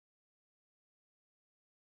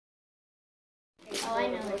Oh, I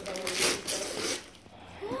know what that is.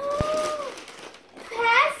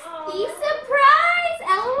 Pasty surprise!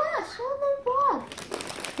 LOL, show them vlog.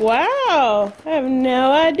 Wow, I have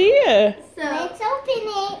no idea. So let's open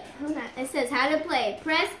it. Hold on. It says how to play.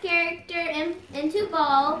 Press character into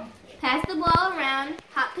ball. Pass the ball around,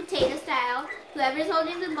 hot potato style. Whoever's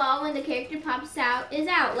holding the ball when the character pops out is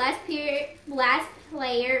out. Last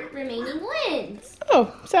player remaining wins.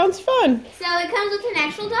 Oh, sounds fun. So it comes with an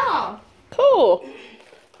actual doll. Cool.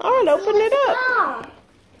 All right, open it up. Oh,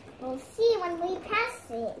 we'll see when we pass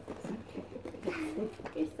it.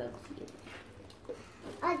 You're so cute.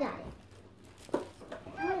 I got it.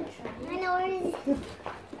 I'm gonna try. I know where it is.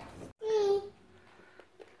 See?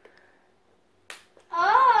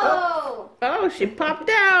 Oh! Oh, she popped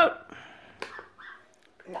out.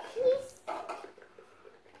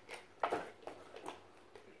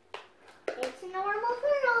 It's a normal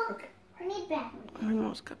girl. Okay. I need batteries. I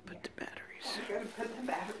almost got to put the batteries. I gotta put the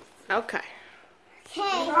batteries. Okay.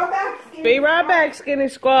 Okay. Be right back, Skinny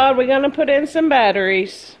Squad. We're going to put in some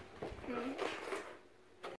batteries.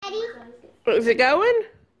 Ready? Is it going?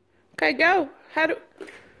 Okay, go. How do...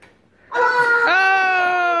 Oh!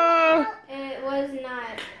 Oh! It was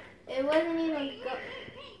not. It wasn't even go.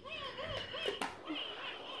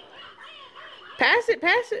 Pass it,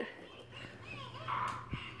 pass it.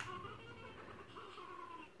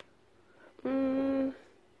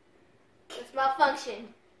 It's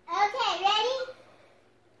malfunction. Okay, ready?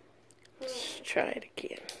 Let's try it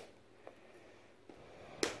again.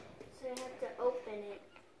 So I have to open it.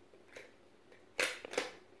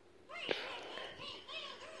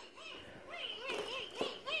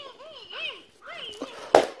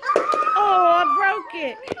 Oh, I broke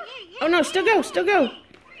it. Oh, no, still go, still go.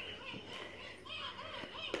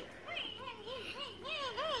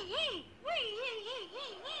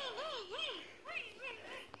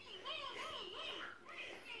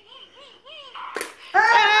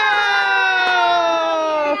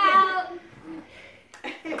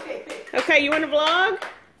 Okay, you want to vlog?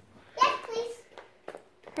 Yes, please.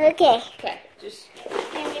 Okay. Okay, just...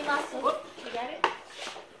 Hand me muscle. Whoop, you got it?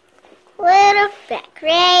 Little back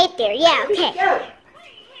right there. Yeah, okay. Go.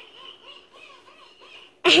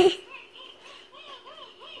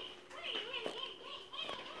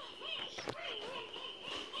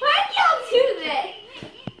 Why'd y'all do that?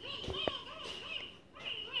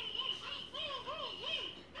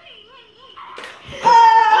 Oh!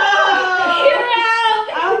 You're out!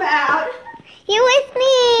 I'm out. You with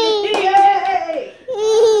me? Yay!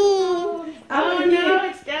 Oh, no,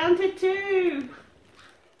 it's down to 2.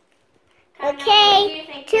 Okay,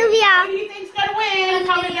 What two of Who y'all. do you think's gonna win?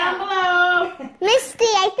 Comment down below. Misty,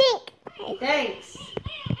 I think. Thanks.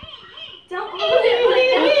 Don't hold it like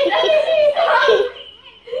that.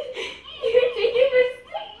 Your fingers.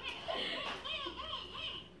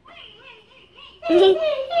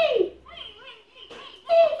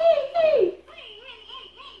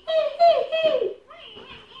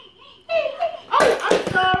 Oh, I'm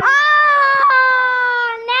sorry. Oh,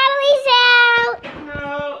 Natalie's out.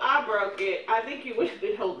 No, I broke it. I think you would have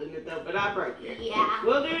been holding it though, but I broke it. Yeah.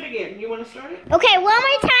 We'll do it again. You want to start it? Okay, one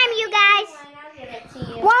more time, you guys. Fine, I'll give it to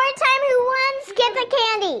you. One more time, who wins? Get the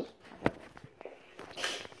candy.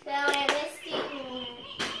 So I missed it.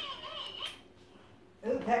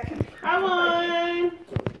 Ooh, that could... I won.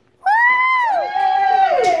 Woo!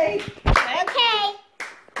 Yay! Okay.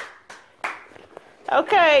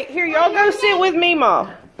 Okay, here, y'all go sit with me, Ma.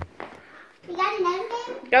 You got another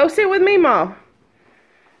game? Go sit with me, Ma.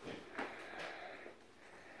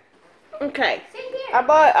 Okay. Sit here.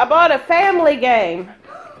 I bought a family game.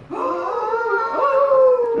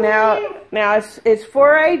 Now it's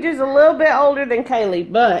 4 ages a little bit older than Kaylee,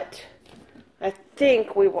 but I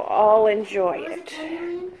think we will all enjoy it.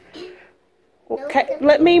 Okay,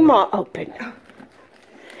 let me, Ma, open. I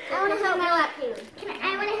want to help my lap, Kaylee.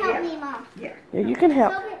 I want to help me, Mom. Yeah. Yeah, you can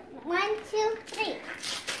help. Open. 1, 2, 3.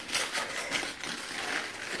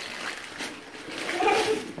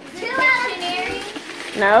 2 Dictionary.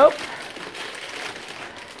 Nope.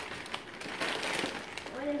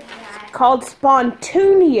 What is that? Called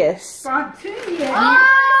spontaneous. Spontaneous.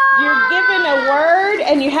 You're given a word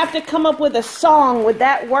and you have to come up with a song with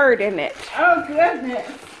that word in it. Oh, goodness.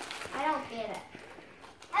 I don't get it.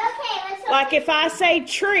 Okay, let's open. Like if I say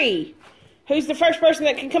tree, who's the first person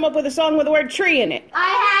that can come up with a song with the word tree in it? I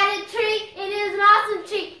had a tree. It is an awesome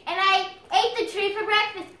tree, and I ate the tree for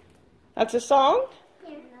breakfast. That's a song?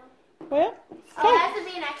 Well, Oh, it has to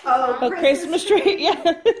be an actual Oh, song. a Christmas tree, yeah.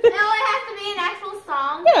 No, it has to be an actual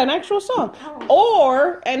song. Yeah, an actual song.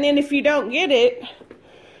 Or, and then if you don't get it,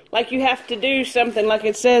 like you have to do something, like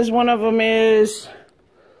it says one of them is,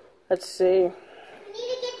 let's see,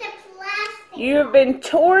 You have been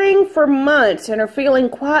touring for months and are feeling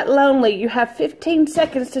quite lonely. You have 15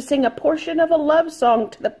 seconds to sing a portion of a love song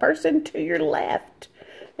to the person to your left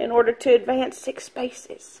in order to advance 6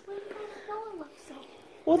 spaces.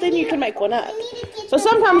 Well, then you can make one up. So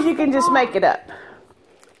sometimes you can just make it up.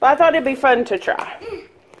 But I thought it'd be fun to try.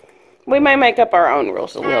 We may make up our own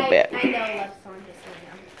rules a little bit. I know a love song, just so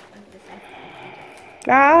you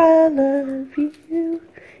know. I love you.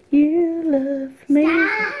 You love me.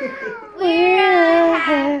 We're a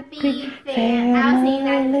happy family. I was singing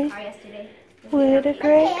that in the car yesterday. With a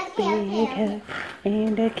great big hug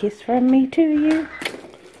and a kiss from me to you.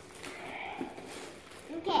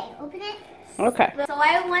 Okay, open it. Okay. So I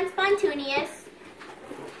have one spontaneous.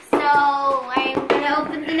 So I'm gonna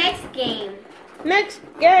open the next game. Next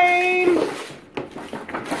game.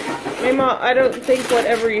 Mama, I don't think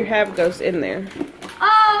whatever you have goes in there.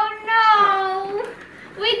 Oh no!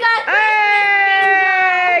 We got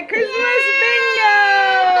Hey! Christmas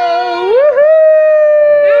bingo!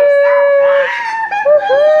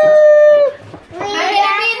 Woohoo! I'm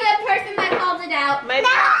gonna be the person that called it out.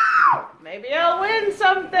 Maybe I'll win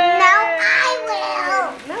something. No, I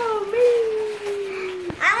will. No, me.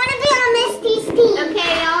 I want to be on Misty's team.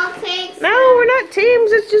 Okay, I'll take. No, we're not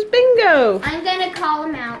teams. It's just bingo. I'm gonna call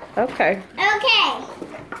them out. Okay. Okay.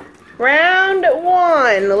 Round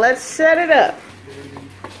 1. Let's set it up.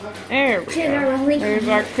 There we go. There's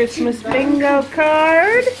our Christmas bingo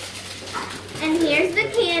card. And here's the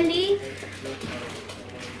candy.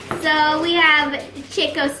 So we have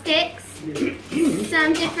Chico sticks,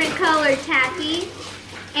 some different colored taffy,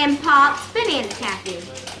 and Pop's banana taffy.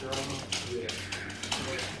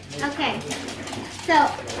 Okay. So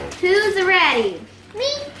who's ready?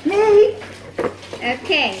 Me.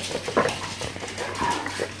 Okay.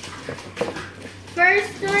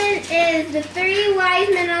 First one is the 3 wise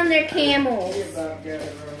men on their camels.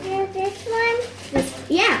 Yeah, this one.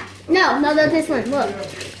 Yeah. No, this one. Look.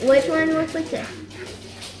 Which one looks like this?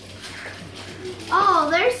 Oh,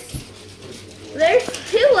 there's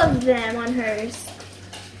 2 of them on hers.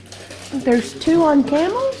 There's 2 on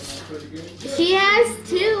camels? She has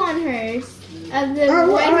 2 on hers of the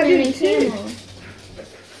Oh, I wise do men and too. camels.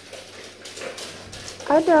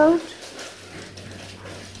 I don't.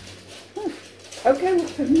 Okay, we'll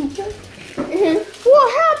put them okay. Well,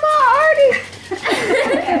 how am I already?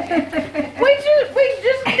 we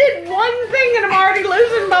just did one thing and I'm already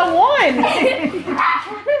losing by 1.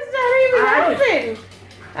 How does that even happen?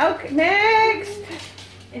 Okay, next.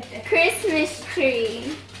 Christmas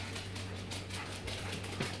tree.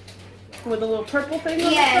 With a little purple thing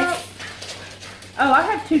on Yes. the top? Oh, I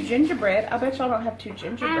have 2 gingerbread. I bet y'all don't have 2 I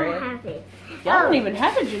gingerbread. don't have it. Y'all don't even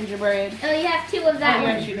have a gingerbread. Oh, you have 2 of that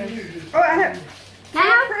Yes, one. you do. Oh, I have. Yeah, you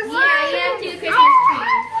have 2 Christmas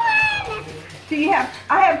trees. Do you have?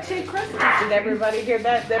 I have 2 Christmas. Did everybody hear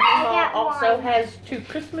that? That I Mama got also one. has 2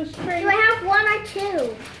 Christmas trees. Do I have 1 or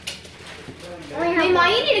 2? Hey, Ma,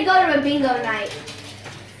 you need to go to a bingo night.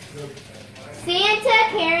 Santa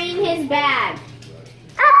carrying his bag.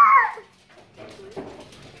 Ah!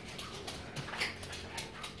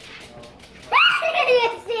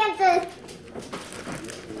 Santa.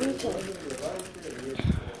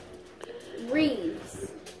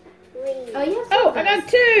 Wreaths. Oh, you have Oh, I got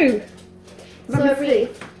 2. So a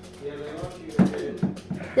wreath.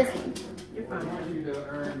 This one.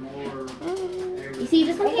 You see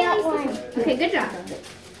this one? I got 1. Okay, good job.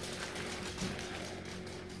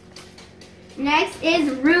 Next is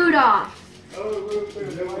Rudolph. Rudolph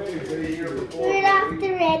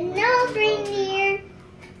the red-nosed reindeer.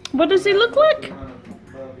 What does he look like?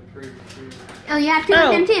 Oh, you have 2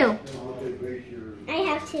 of him too. I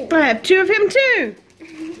have 2. I have 2 of him too.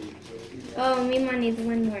 Oh, Mima needs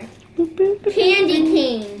 1 more. Candy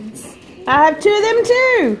canes. I have 2 of them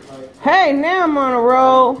too. Hey, now I'm on a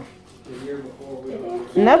roll.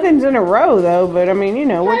 Nothing's in a row though, but I mean, you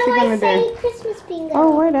know, what's he gonna do? Christmas bingo.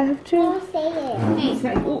 Oh wait, I have 2. Don't say it. Hey.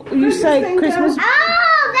 You say Christmas.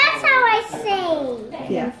 Oh, that's how I say.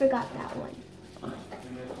 I forgot that one.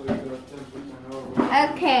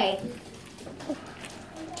 Okay.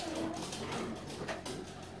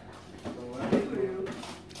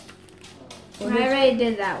 I already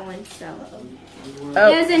did that one, so. Oh,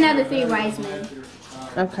 There's another 3 wise men.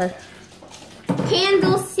 okay.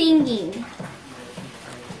 Candle singing.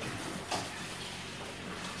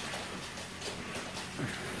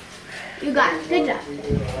 You got it. Good job.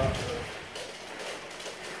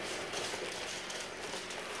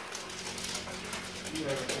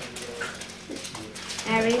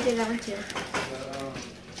 I already did that one too.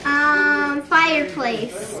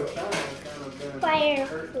 Fireplace. Fire.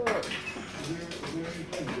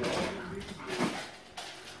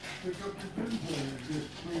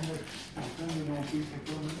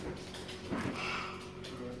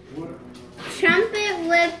 Trumpet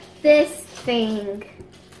with this thing.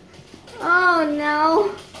 Oh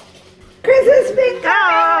no. Christmas bingo!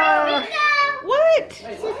 Oh, what?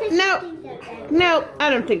 No. No,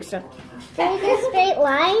 I don't think so. Are these straight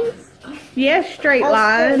lines? Yes, straight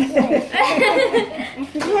lines. Yay!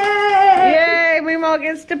 Yay, Meemaw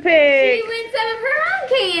gets to She pick. wins some of her own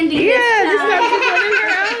candy. Yeah, this this time. time she's winning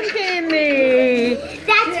her own candy.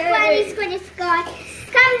 That's funny, SkinnySquad.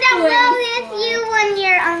 Comment down below if you won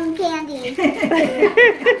your own candy.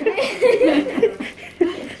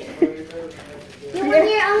 You won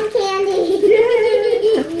your own candy.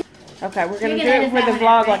 Okay, we're going to You're do gonna it for the edit that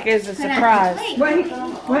vlog one like it's a surprise. Wait.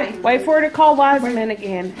 Wait for her to call wise men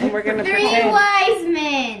again, and we're going to 3 pretend. wise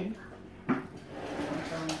men.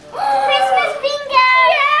 Christmas bingo!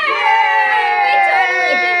 We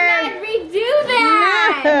totally did not redo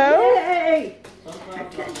that. No. Yay!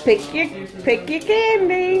 Pick your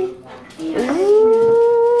candy.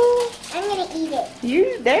 Ooh. I'm gonna eat it.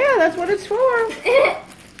 Yeah, that's what it's for.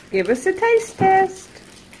 Give us a taste test.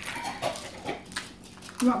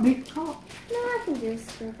 You want me to talk No, I can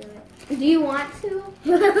just do it. Do you want to?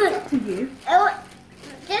 to you? Oh,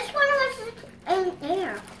 this one was in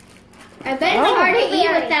there. I bet it's hard to eat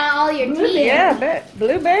without all your teeth. Yeah, I bet.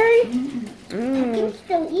 Blueberry? I can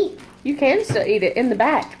still eat. You can still eat it in the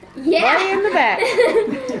back. Yeah. Right in the back.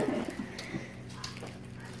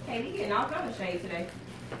 Hey, you getting all kind of shade today.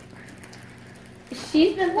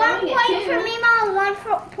 She's been 1 throwing point it for too. me, Mom. 1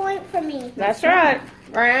 point for me. That's right.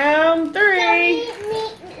 Round 3.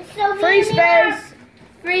 So Free space.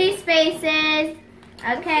 Free spaces.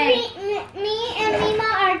 Okay. Me and Mima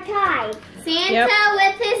are tied. Santa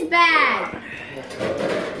with his bag.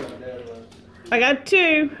 I got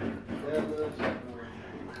 2.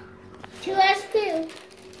 2 us 2.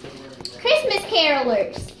 Christmas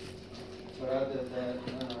carolers.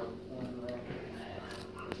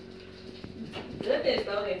 Goodness,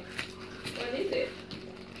 Logan. What is it?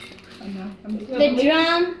 I know. I'm just The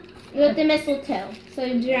drum with the mistletoe. So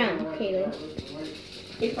drum, Caleb.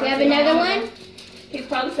 Do you have another one? He's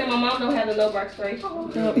probably saying my mom don't have the no bark spray.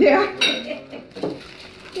 Yeah.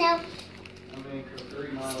 No.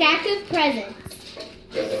 Stack of presents.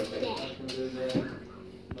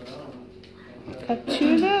 Got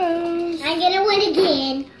 2 of those. I'm gonna win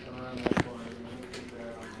again.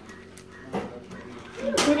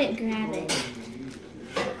 Couldn't grab it.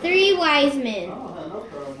 3 wise men.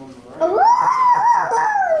 Ooh.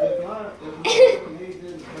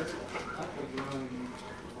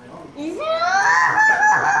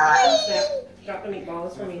 Drop the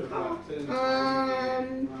meatballs for me.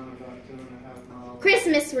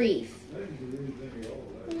 Christmas wreath.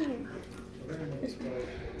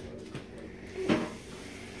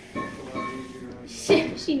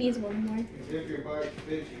 She needs one more.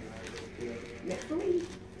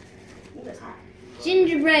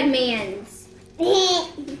 Gingerbread man's.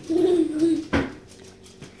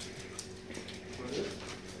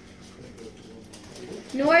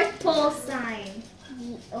 North Pole sign.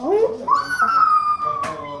 Oh.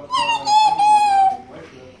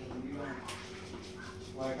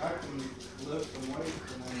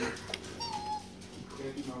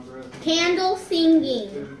 Candle singing.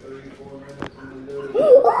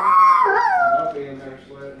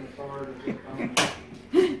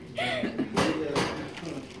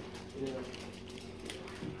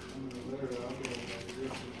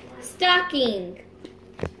 Stocking.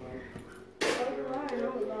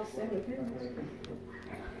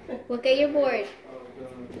 Look at your board.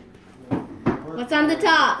 What's on the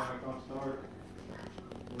top?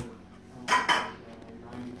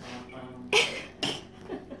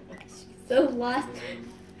 So lost.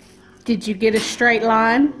 Did you get a straight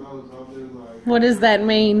line? What does that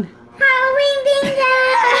mean? Halloween bingo!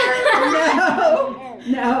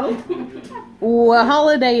 No. What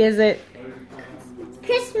holiday is it?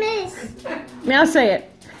 Christmas. Now say it.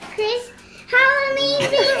 Halloween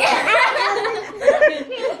bingo!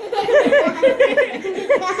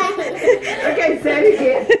 Okay, say it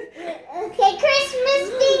again. Okay, Christmas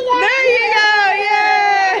bingo! There you go! Yay!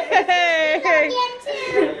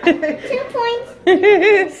 Again, 2 points.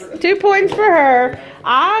 2 points for her.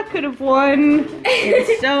 I could have won in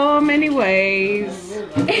so many ways.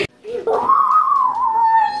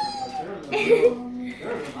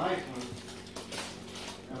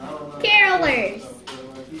 Carolers.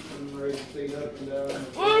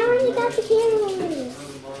 I already got the carolers.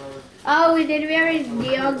 Oh, we did. We already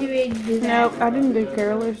do that. Nope, I didn't do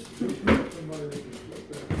carolers.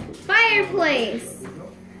 Fireplace.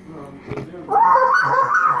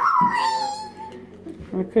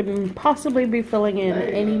 I couldn't possibly be filling in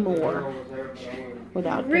any more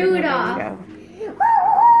without Rudolph.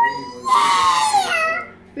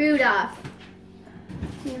 Rudolph.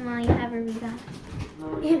 Meanwhile, you have a Rudolph.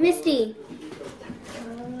 Misty.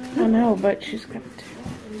 I know, but she's got to.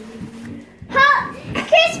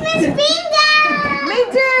 Christmas bingo! Me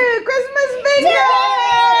too! Christmas bingo!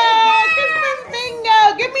 Christmas bingo!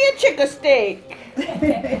 Give me a Chico stick.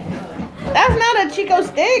 That's not a Chico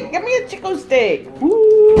stick. Give me a Chico stick.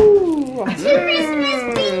 Woo!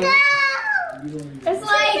 Christmas bingo! It's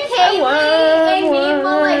like Kaylee and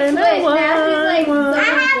Nemo like switch. Now she's like so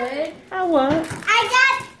good. I won.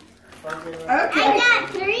 I got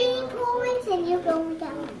 3 points and you go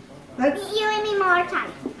down. You and me more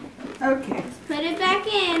time. Okay. Put it back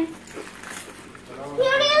in. Who do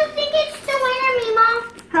you think it's the winner, Mima?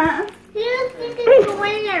 Huh? Who do you think it's the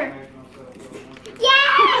winner? Yay!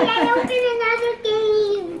 I opened it